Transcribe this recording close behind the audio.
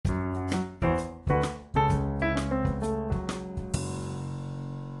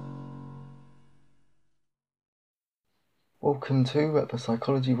Welcome to the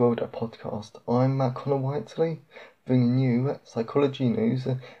Psychology World podcast. I'm Matt Connor Whiteley, bringing you psychology news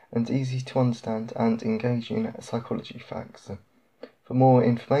and easy to understand and engaging psychology facts. For more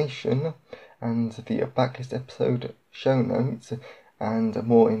information and the backlist episode show notes and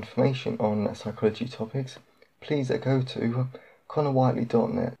more information on psychology topics, please go to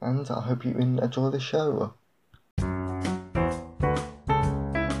connorwhiteley.net, and I hope you enjoy the show.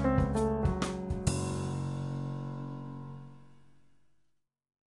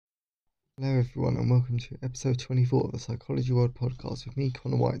 Hello everyone, and welcome to episode 24 of the Psychology World podcast with me,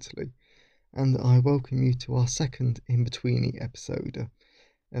 Connor Whiteley, and I welcome you to our second in-betweeny episode.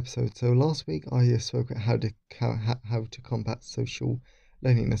 So last week I spoke about how to combat social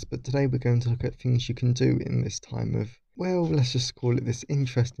loneliness, but today we're going to look at things you can do in this time of, well, let's just call it this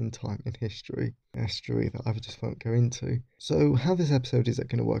interesting time in history that I just won't go into. So how this episode is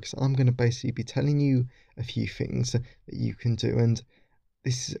going to work is I'm going to basically be telling you a few things that you can do, and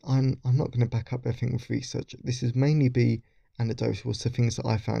I'm not going to back up everything with research. This is mainly be anecdotal, so things that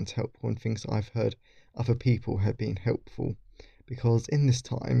I found helpful and things that I've heard other people have been helpful. Because in this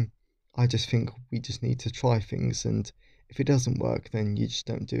time, I just think we just need to try things, and if it doesn't work, then you just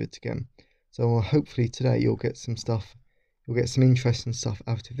don't do it again. So hopefully today you'll get some interesting stuff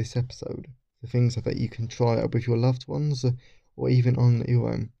out of this episode. The things that you can try with your loved ones or even on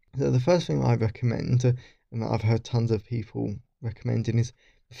your own. So the first thing I recommend, and that I've heard tons of people recommending, is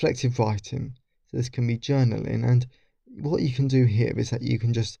reflective writing. So this can be journaling, and what you can do here is that you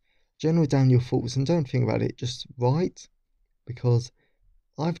can just journal down your thoughts and don't think about it, just write. Because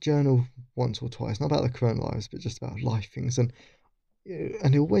I've journaled once or twice, not about the coronavirus, but just about life things, and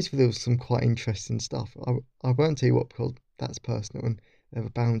it always reveals some quite interesting stuff. I won't tell you what, because that's personal and there are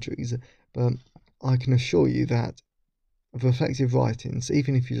boundaries, but I can assure you that reflective writings,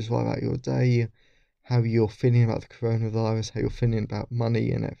 even if you just write about your day, how you're feeling about the coronavirus, how you're feeling about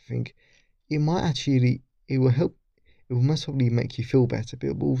money and everything, it will help. It will most probably make you feel better, but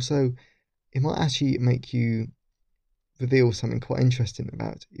it might actually make you reveal something quite interesting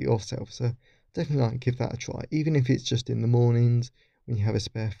about yourself. So definitely give that a try, even if it's just in the mornings when you have a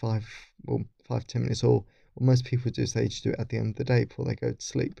spare 5-10 minutes, or most people do say to do it at the end of the day before they go to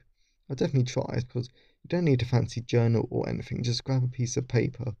sleep. I'll definitely try it, because you don't need a fancy journal or anything. Just grab a piece of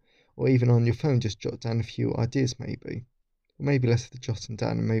paper, or even on your phone, just jot down a few ideas maybe. Or maybe less of the jotting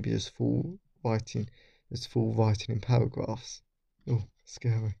down and maybe just full writing in paragraphs. Oh,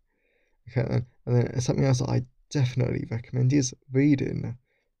 scary. Okay, and then something else that I definitely recommend is reading.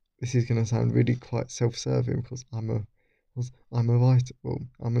 This is going to sound really quite self-serving, because I'm a writer. Well,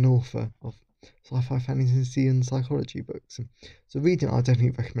 I'm an author of sci-fi, fantasy, and psychology books. So reading, I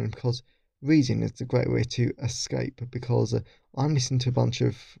definitely recommend, because reading is a great way to escape. Because I'm listening to a bunch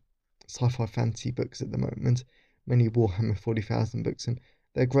of sci-fi fantasy books at the moment, many Warhammer 40,000 books, and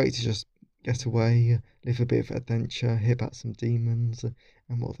they're great to just get away, live a bit of adventure, hear about some demons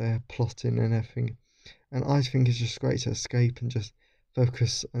and what they're plotting and everything. And I think it's just great to escape and just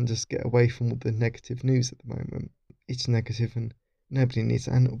focus and just get away from all the negative news at the moment. It's negative and nobody needs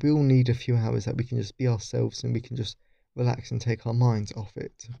it. And we all need a few hours that we can just be ourselves and we can just relax and take our minds off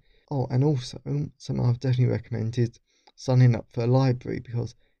it. Oh, and also, something I've definitely recommended signing up for a library,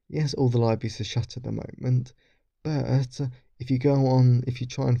 because yes, all the libraries are shut at the moment, but if you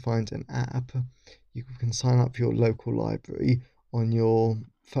try and find an app, you can sign up for your local library on your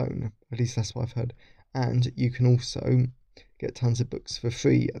phone. At least that's what I've heard. And you can also get tons of books for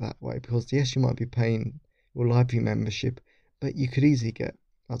free that way, because yes, you might be paying your library membership, but you could easily get,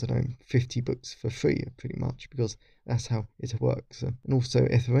 50 books for free, pretty much, because that's how it works. And also,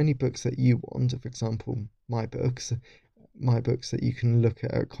 if there are any books that you want, for example, my books that you can look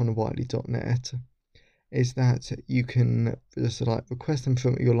at connorwhiteley.net, is that you can just request them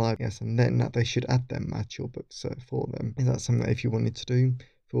from your library, yes, and then that they should add them at your books for them. Is that something that if you wanted to do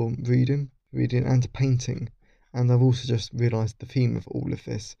for reading and painting? And I've also just realised the theme of all of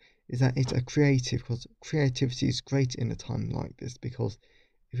this is that it's a creative, because creativity is great in a time like this, because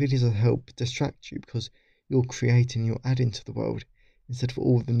it really does help distract you, because you're creating, you're adding to the world, instead of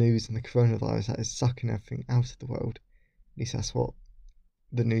all the news and the coronavirus that is sucking everything out of the world. At least that's what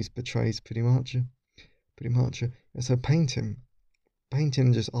the news portrays pretty much. So painting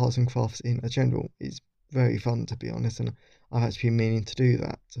and just arts and crafts in general is very fun, to be honest, and I've actually been meaning to do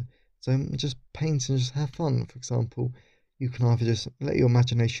that. So just paint and just have fun. For example, you can either just let your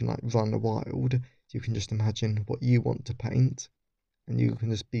imagination run wild. You can just imagine what you want to paint, and you can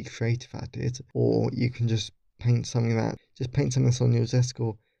just be creative at it, or you can just paint something that's on your desk,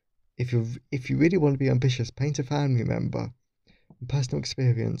 or if you really want to be ambitious, paint a family member. Personal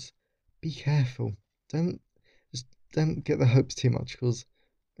experience, be careful. Don't don't get the hopes too much, because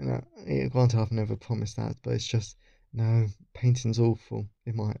granted I've never promised that, but it's just painting's awful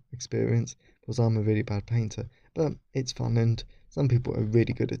in my experience because I'm a really bad painter. But it's fun, and some people are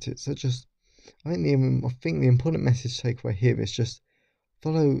really good at it. So I think the important message to take away here is just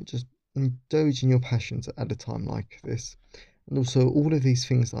indulge in your passions at a time like this. And also, all of these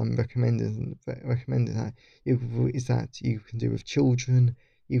things that I'm recommending that you can do with children,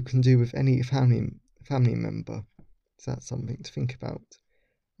 you can do with any family member. So that's something to think about.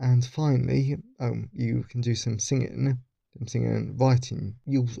 And finally, you can do some singing and writing.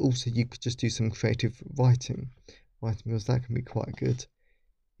 You could just do some creative writing because that can be quite good.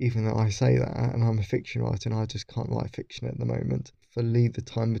 Even though I say that, and I'm a fiction writer, and I just can't write fiction at the moment. For the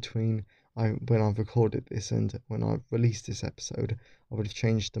time between when I've recorded this and when I released this episode, I would have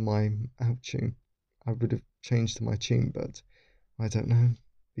changed my tune. I would have changed my tune, but I don't know.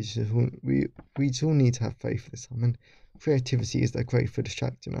 We just all need to have faith this time, and creativity is great for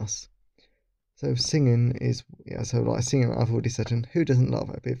distracting us. So singing is singing I've already said, and who doesn't love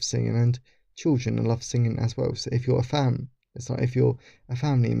a bit of singing? And children love singing as well. So if you're if you're a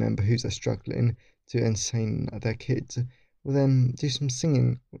family member who's struggling to entertain their kids, well then do some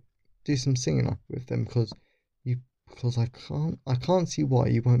singing with them, because I can't see why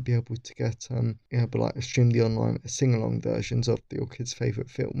you won't be able to get stream the online sing along versions of your kids' favourite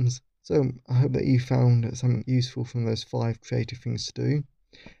films. So I hope that you found something useful from those 5 creative things to do.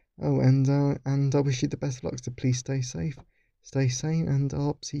 Oh, and I wish you the best of luck. So please stay safe, stay sane, and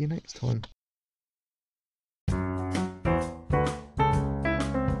I'll see you next time.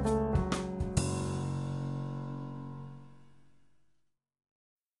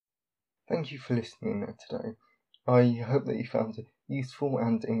 Thank you for listening today. I hope that you found it useful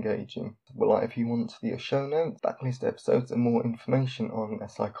and engaging. Well, if you want the show notes, backlist episodes, and more information on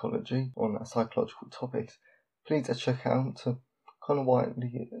psychology, on psychological topics, please check out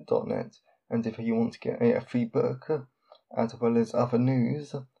connorwhiteley.net. And if you want to get a free book, as well as other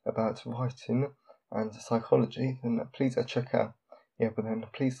news about writing and psychology, then please check out. But then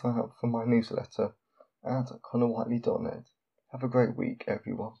please sign up for my newsletter at connorwhiteley.net. Have a great week,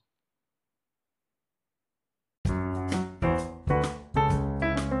 everyone.